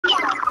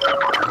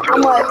How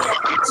much?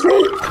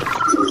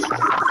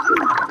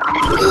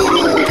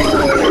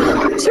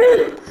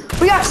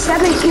 We got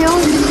 7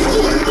 kills.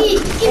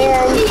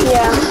 And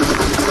yeah.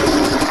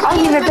 I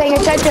wasn't even paying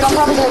attention. I'm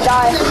probably gonna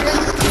die.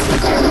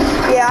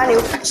 Yeah, I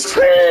knew.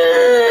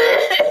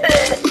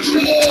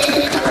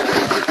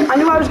 I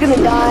knew I was gonna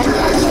die.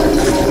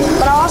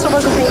 But I also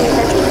wasn't paying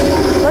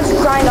attention. Let's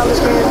grind on this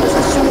man just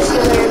as soon as he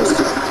lands.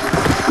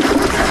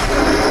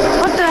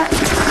 What the?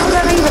 How did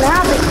that even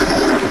happen?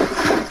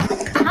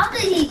 How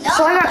did he die?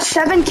 So I got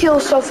 7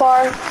 kills so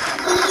far.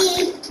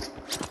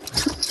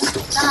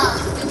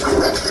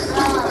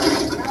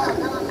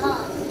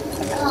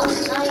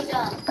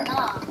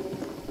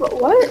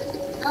 What?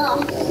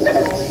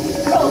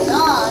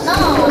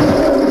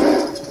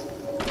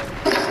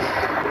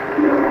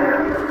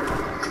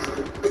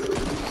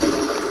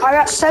 I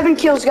got 7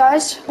 kills,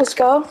 guys. Let's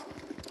go.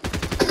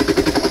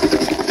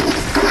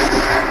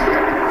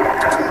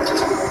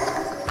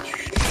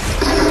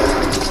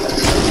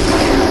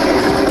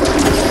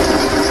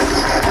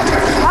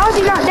 How is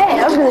he not dead?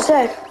 I was gonna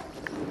say.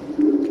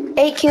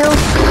 8 kills.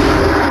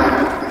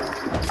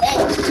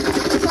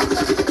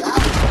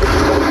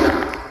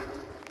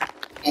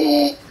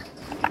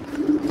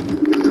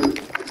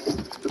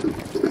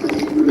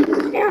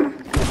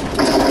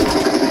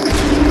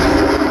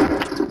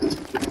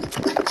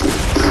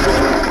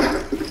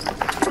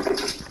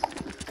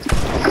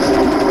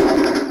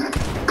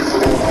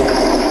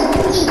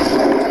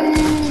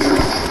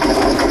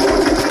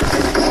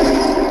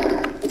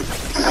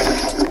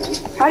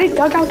 How did he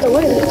dug out the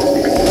wood?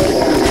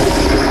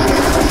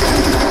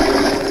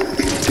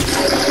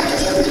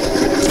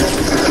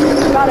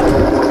 Got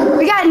him.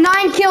 We got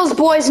 9 kills,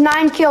 boys.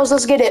 9 kills.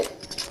 Let's get it.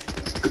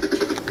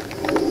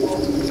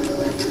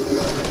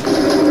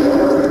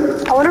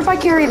 I wonder if I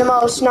carry the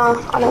most. No,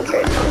 I don't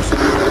carry the most.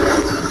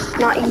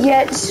 Not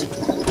yet.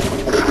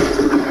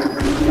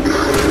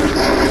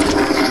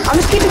 I'm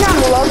just keeping on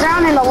the low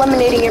ground and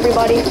eliminating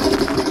everybody.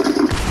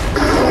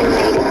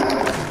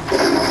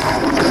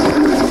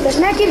 This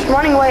man keeps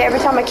running away every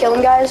time I kill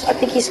him, guys. I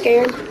think he's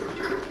scared.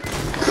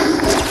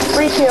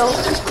 3 kills.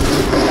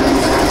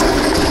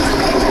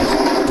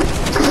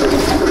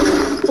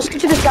 Let's get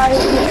to this guy who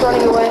keeps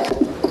running away.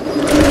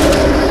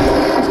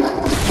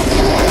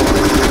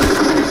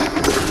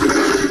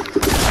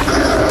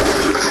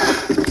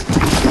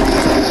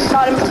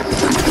 Got him.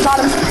 Got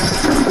him.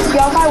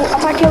 Yo,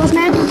 if I kill this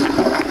man.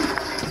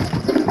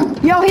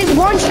 Yo, he's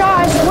 1 shot.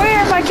 I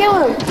swear if I kill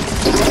him.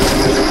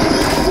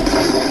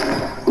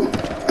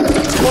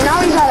 Well,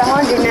 now he's at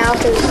 100 now,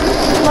 cause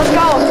let's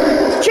go.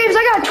 James,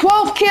 I got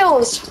 12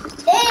 kills.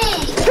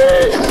 Hey!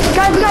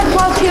 Guys, we got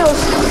 12 kills.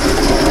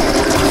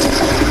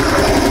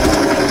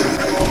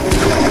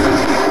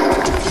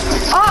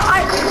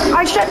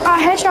 I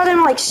headshot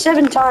him like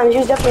 7 times. He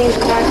was definitely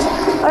using max.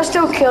 I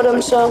still killed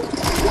him, so.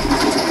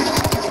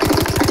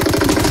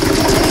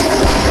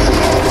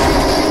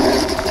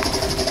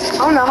 I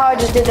don't know how I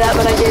just did that,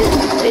 but I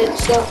did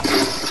so.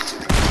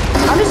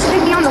 I'm just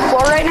sticking on the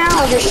floor right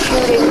now and just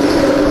shooting.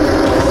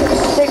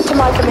 Stick to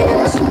my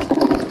commands.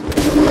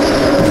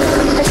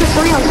 It's a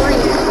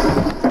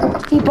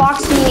 3-on-3. He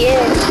boxed me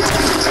in.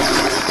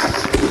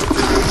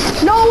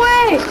 No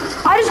way!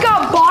 I just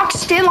got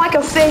boxed in like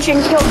a fish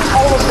and killed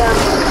all of them.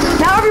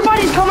 Now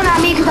everybody's coming at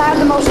me because I have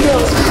the most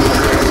kills.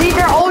 See,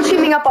 they're all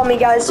teaming up on me,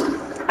 guys.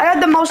 I had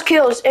the most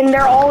kills and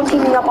they're all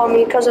teaming up on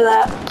me because of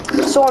that.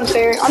 It's so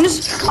unfair. I'm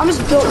just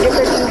built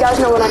different. You guys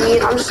know what I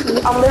mean. I'm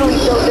literally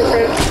built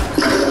different.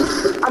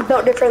 I'm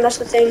built different, that's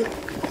the thing.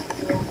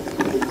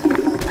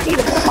 I need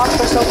to box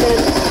myself in.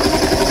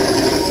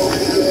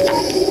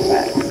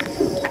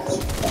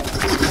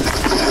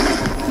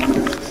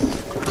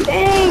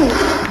 Dang!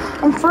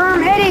 I'm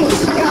firm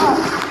headings! God.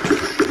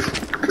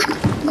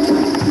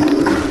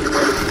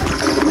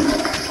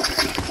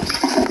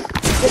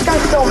 This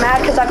guy's so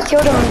mad because I've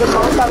killed him the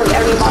most out of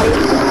everybody.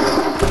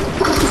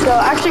 So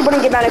I actually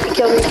wouldn't get mad if he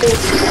killed me because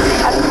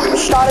I've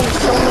shot him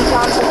so many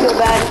times I feel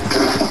bad.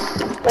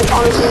 Like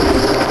honestly.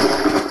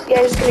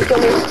 Yeah, he's gonna kill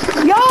me.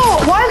 Yo,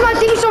 why is my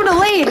thing so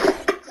delayed?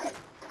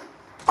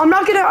 I'm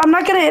not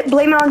gonna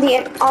blame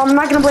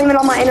it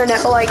on my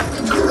internet, but like,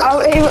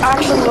 it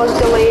actually was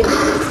delayed.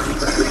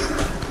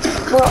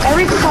 Well,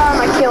 every time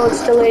I kill,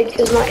 it's delayed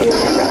because my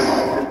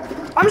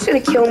internet. I'm just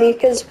gonna kill me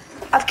because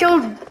I've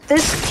killed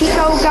this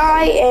Tico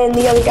guy and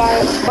the other guy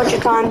a bunch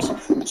of times, so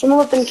I'm gonna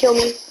let them kill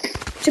me.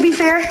 To be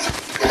fair,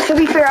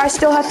 I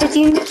still have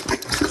 15.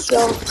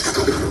 So.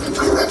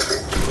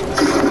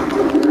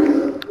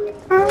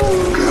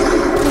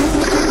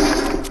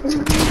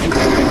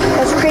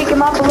 Let's crank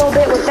him up a little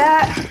bit with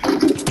that.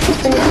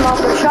 Finish him off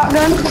with a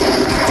shotgun.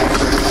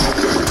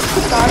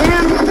 Got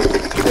him.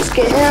 Let's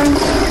get him.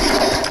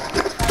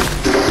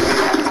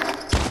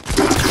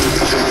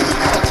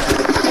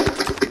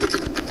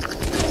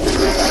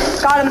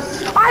 Got him.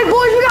 Alright,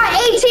 boys, we got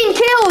 18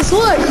 kills.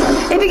 Look,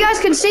 if you guys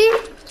can see,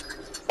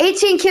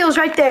 18 kills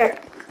right there.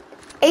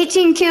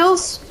 18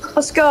 kills.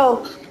 Let's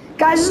go.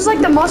 Guys, this is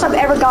like the most I've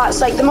ever got. It's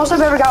like the most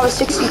I've ever got was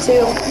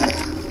 62.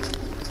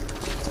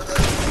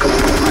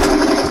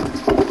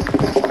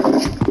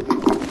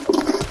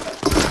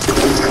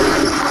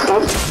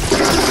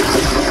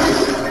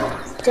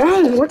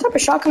 What type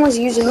of shotgun was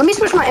he using? Let me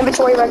switch my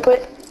inventory right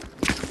quick.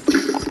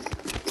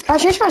 Can I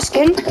change my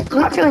skin? I'm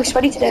not feeling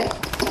sweaty today.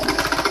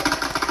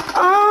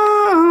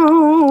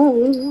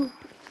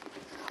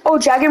 Oh,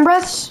 dragon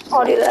breaths?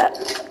 I'll do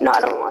that. No,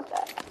 I don't want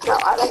that. No,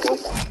 I don't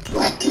want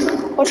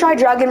that. We'll try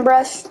dragon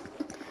breath.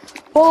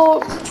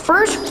 Well,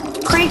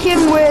 first crank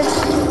him with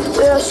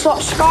the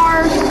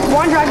scar,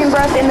 1 dragon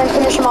breath, and then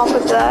finish him off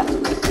with that.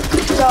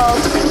 So,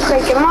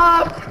 crank him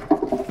up.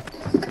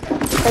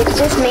 Like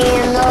this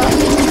man.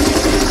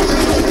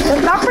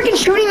 Stop freaking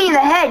shooting me in the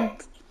head.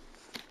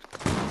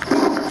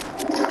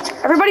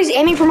 Everybody's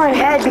aiming for my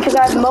head because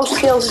I have most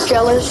kills.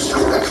 Jealous.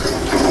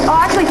 Oh,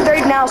 actually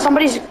third now.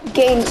 Somebody's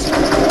gained.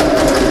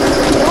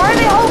 Why are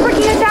they all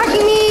freaking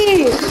attacking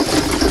me?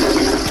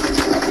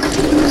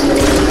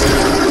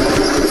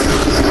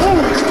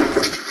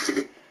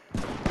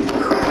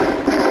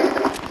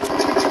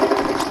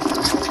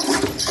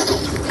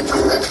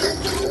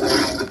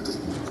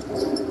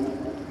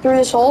 Through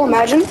this hole,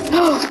 imagine.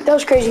 That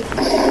was crazy.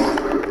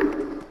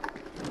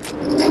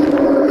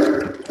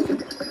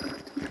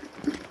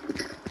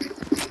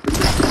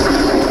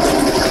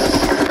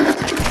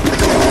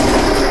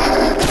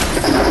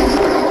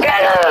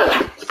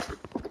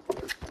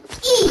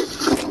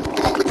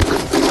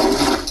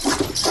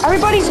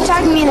 Everybody's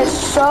attacking me and it's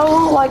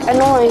so, like,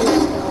 annoying.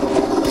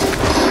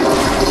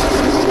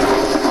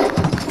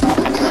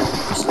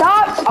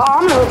 Stop! Oh,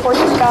 I'm gonna report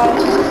this guy.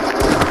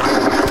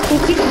 He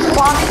keeps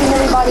boxing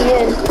everybody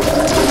in.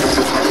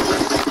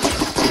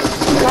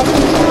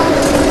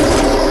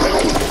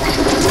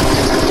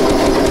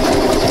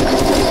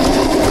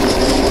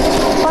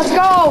 Let's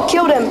go!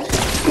 Killed him.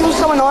 He was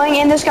so annoying,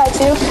 and this guy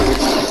too.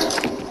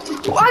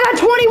 I got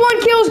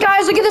 21 kills,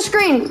 guys! Look at the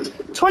screen!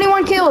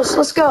 21 kills,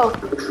 let's go.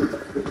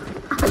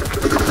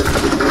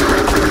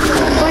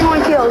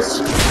 21 kills.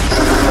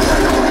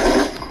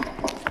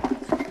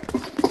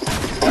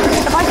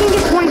 If I can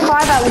get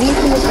 25 at least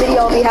in this video,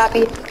 I'll be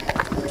happy.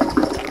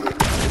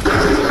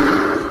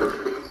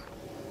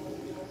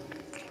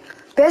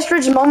 Best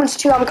Ridge moments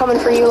too, I'm coming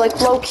for you. Like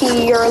low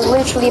key, you're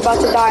literally about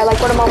to die. Like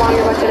what am I on?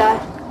 You're about to die.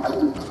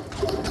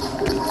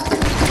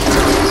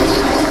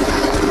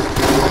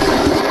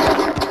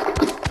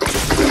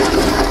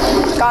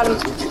 Got him.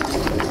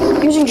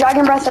 Using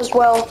Dragon Breath as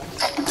well.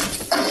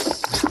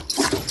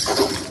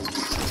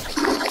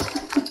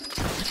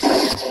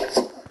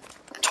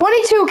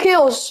 $22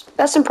 kills.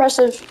 That's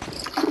impressive.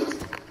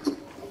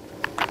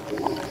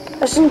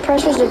 That's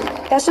impressive.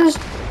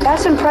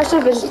 That's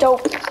impressive as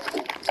dope.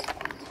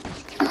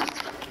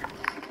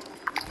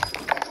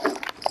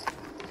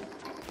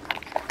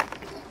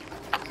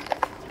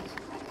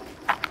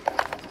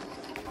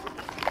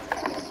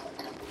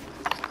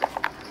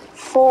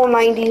 Full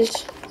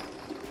 90s.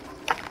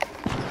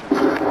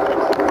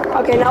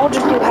 Okay, now we'll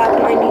just do half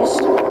 90s.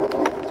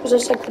 Because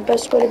that's like the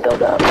best way to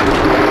build up.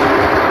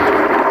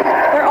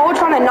 They're all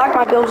trying to knock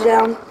my builds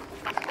down.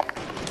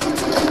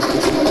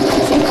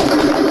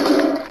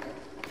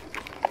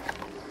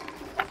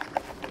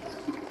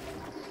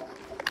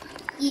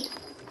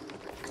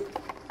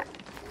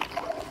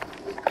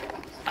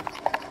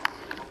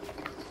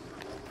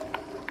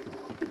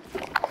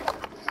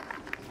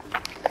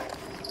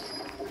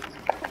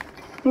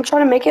 I'm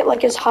trying to make it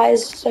like as high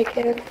as I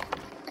can.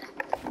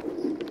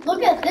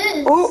 Look at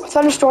this. Oh,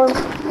 thunderstorm.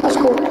 That's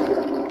cool.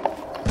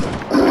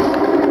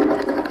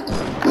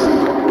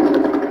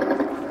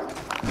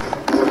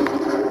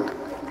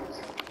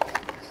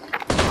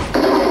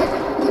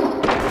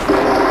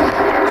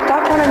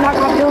 Stop trying to knock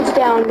my builds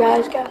down,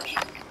 guys. Gosh.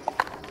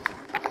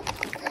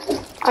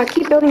 I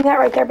keep building that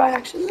right there by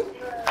accident.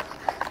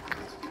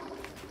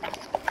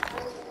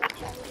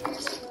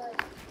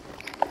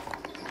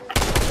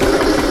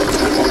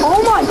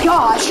 Oh my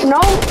gosh, no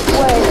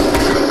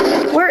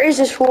way. Where is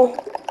this fool?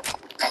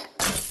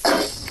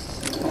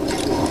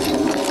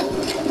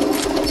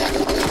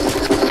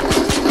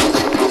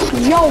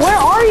 Yo, where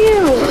are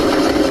you?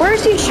 Where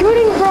is he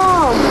shooting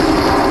from?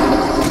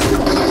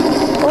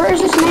 Where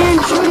is this man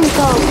shooting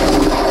from?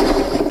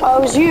 Oh,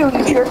 it was you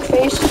jerk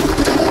face.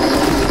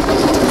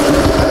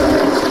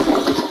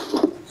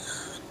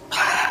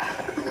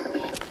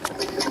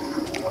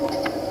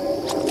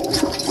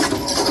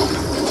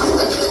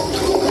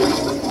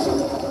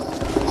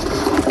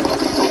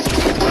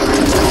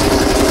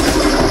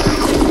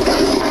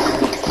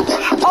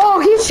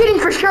 Shooting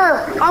for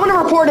sure. I'm gonna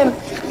report him.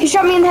 He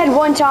shot me in the head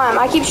 1 time.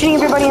 I keep shooting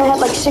everybody in the head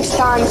like 6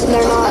 times and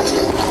they're not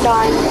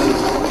dying.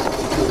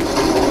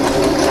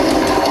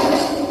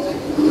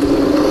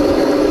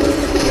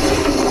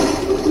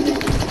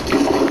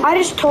 I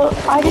just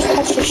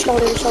touched his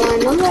shoulder, so I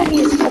know that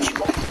he is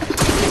touchable.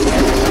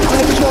 I'm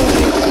gonna kill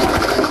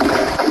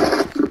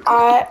you.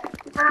 Alright.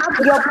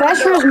 Yo,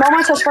 best for his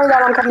moments, I swear to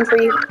God, I'm coming for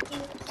you.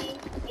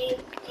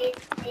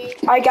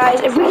 Alright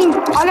guys, if we can,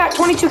 I got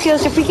 22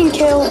 kills, if we can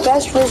kill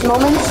best for his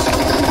moments,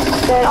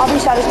 then I'll be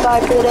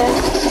satisfied for the day.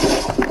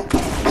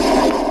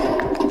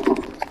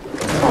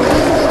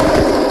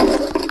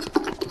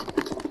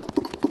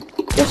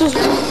 This is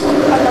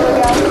another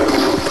guy.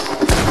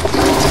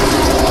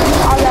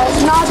 Alright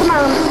guys, no, it's my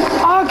room.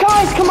 Oh Oh,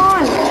 guys, come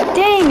on.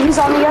 Dang, he's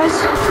on me, guys.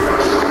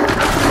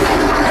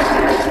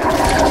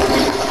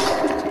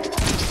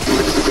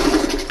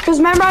 Because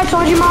remember I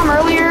told you, Mom,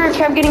 earlier it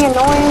kept getting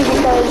annoying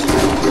because...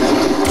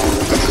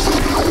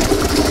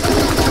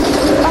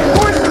 Of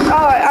course,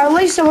 at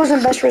least it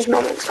wasn't best for his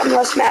moments. I'm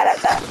less mad at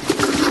that.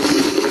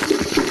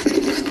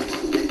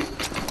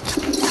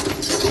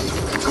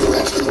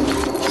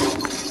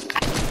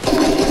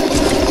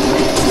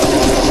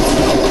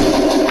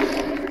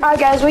 Alright,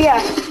 guys,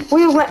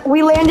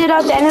 we landed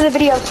at the end of the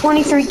video of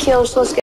 23 kills, so let's get